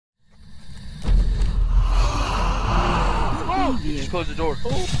close the door.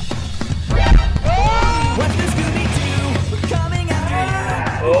 What's the Scooby-Doo? We're coming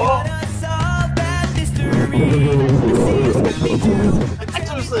after you. Gotta solve that mystery. See the Scooby-Doo.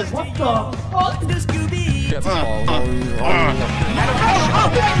 Exorcist, what the fuck? The Scooby-Doo.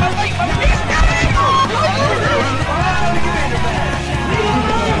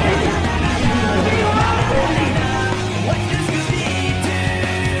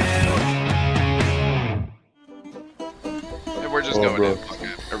 We're just going in. Okay.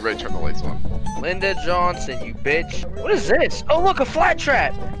 Everybody turn the lights on. Linda Johnson, you bitch. What is this? Oh, look, a flat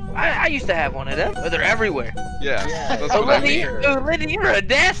trap. I used to have one of them. Oh, they're everywhere. Yeah, that's Oh, what I Linda, mean. oh, Linda, you're a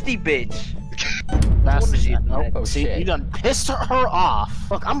nasty bitch. Oh, see, you done pissed her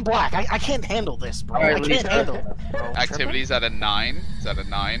off. Look, I'm black. I can't handle this, bro. Alright, I can't Lisa. handle this, bro. Activities at a 9. Is that a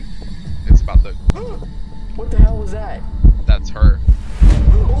 9? It's about the. What the hell was that? That's her.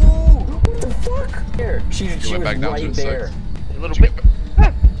 Oh, what the fuck? There, she went was back down to right a there. 6. A little bit.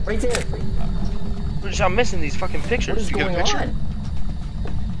 Ah, Right there. I'm missing these fucking What pictures. is you get a going picture? on?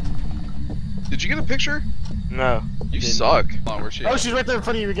 Did you get a picture? No. You Didn't. suck. Hold on, where's she? Oh, at? she's right there in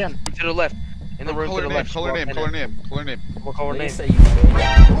front of you again. To the left. In the room Call to her the name. left. Call her name. Call her name. Call her name. Call her name. We'll call her name. Lisa, you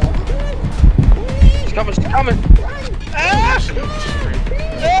bitch. She's coming. She's coming. Ah!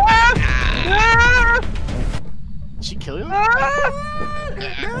 Ah! Did she kill you?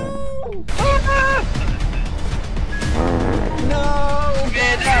 No!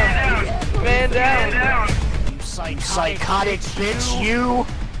 Man down! Man down! You psychotic bitch, you!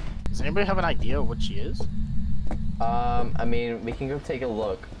 Does anybody have an idea of what she is? I mean, we can go take a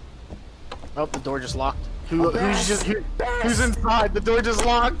look. Oh, the door just locked. Who's inside? The door just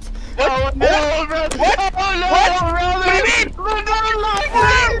locked. What? Oh no, run! What? Oh no, What? run! What do you mean? The door locked!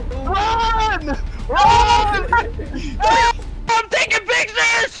 Run! Run! Ah! I'm taking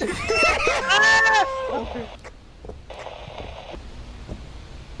pictures!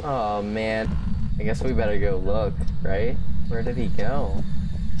 Oh man, I guess we better go look, right? Where did he go?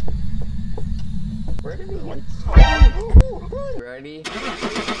 Where did he go? Ready?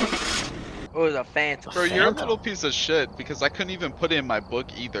 It was a phantom. Bro, you're a little piece of shit because I couldn't even put it in my book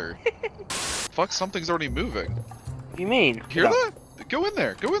either. Fuck, something's already moving. What do you mean? Hear that? Go in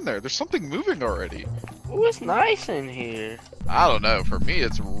there. Go in there. There's something moving already. Oh, it's nice in here. I don't know. For me,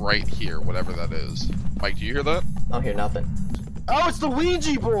 it's right here, whatever that is. Mike, do you hear that? I don't hear nothing. Oh, it's the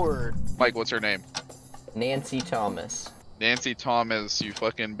Ouija board! Mike, what's her name? Nancy Thomas. Nancy Thomas, you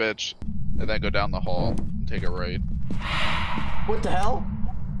fucking bitch. And then go down the hall and take a right. What the hell?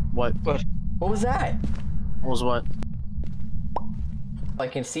 What? What? What was that? What was what? I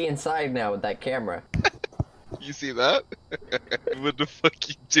can see inside now with that camera. You see that? What the fuck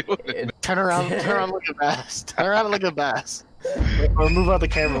you doing? Turn around like a bass. Turn around and look at bass. Or move out the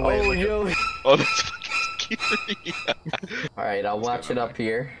camera way. Oh, yo. Oh, that's fucking scary. Alright, I'll watch it up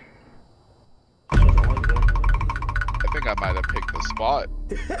here. I think I might have picked the spot.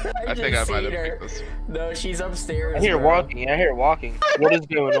 I think I might have picked this. No, she's upstairs. I hear bro. walking. I hear walking. What is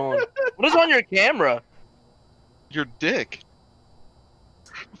going on? What is on your camera? Your dick.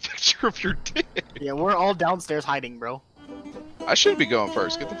 Picture of your dick. Yeah, we're all downstairs hiding, bro. I should be going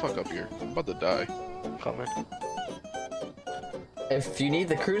first. Get the fuck up here. I'm about to die. Coming. If you need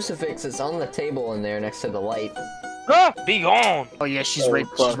the crucifix, it's on the table in there next to the light. Ah, be gone. Oh yeah, she's Oh, right.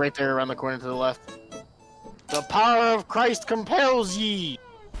 fuck. She's right there around the corner to the left. The power of Christ compels ye.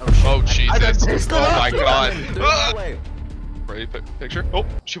 Oh Jesus! pissed Oh off. my God! There's Ah! no way. Ready? Picture? Oh,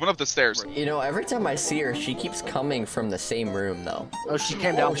 she went up the stairs. You know, every time I see her, she keeps coming from the same room, though. Oh, she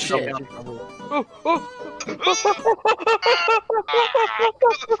came down. Oh, She came shit. down. Oh, oh.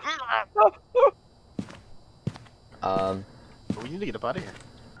 We need to get up out of here.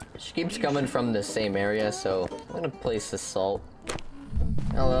 She keeps coming from the same area, so I'm gonna place the salt.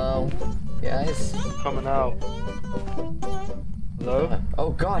 Hello, guys. Coming out. Hello? Oh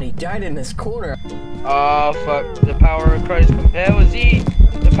God, he died in this corner. Oh fuck. The power of Christ compels ye.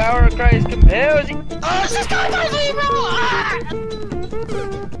 The power of Christ compels ye. Oh, she's coming towards me, bro! Ah!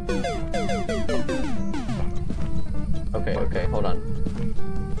 Okay, hold on.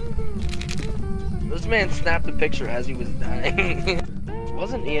 This man snapped a picture as he was dying. It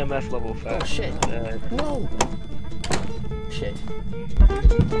wasn't EMF level 5. Oh shit. No. Shit.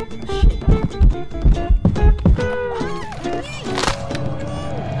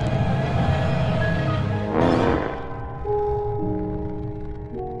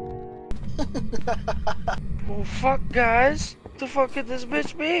 Well, fuck, guys. What the fuck could this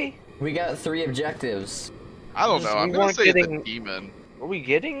bitch be? We got 3 objectives. I don't know. I'm We gonna weren't say it's a getting- demon. Are we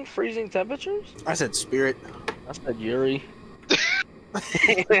getting freezing temperatures? I said spirit. I said Yuri.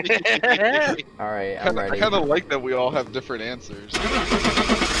 Alright, I'm I ready. kind of like that we all have different answers.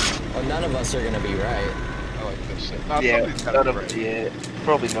 Well, none of us are gonna be right. I like this shit. Nah, Yeah, somebody's gotta none be of right. yeah,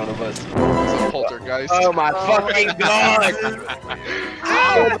 probably none of us. It's a poltergeist. Oh my fucking god!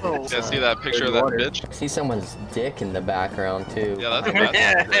 Oh, Yeah, see that picture of that bitch? I see someone's dick in the background too. Yeah, that's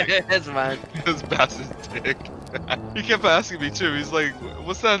Bass's dick. That's mine. That's Bass's dick. He kept asking me too. He's like,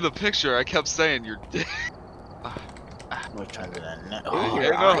 "What's that in the picture?" I kept saying, "Your dick." I'm gonna try to do that now. Ooh, I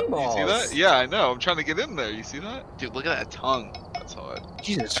your know. You eyeballs. see that? Yeah, I know. I'm trying to get in there. You see that? Dude, look at that tongue. That's hot.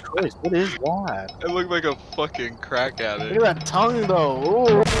 Jesus Christ, what is that? I look like a fucking crack addict. Look at that tongue though.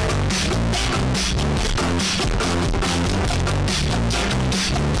 Ooh.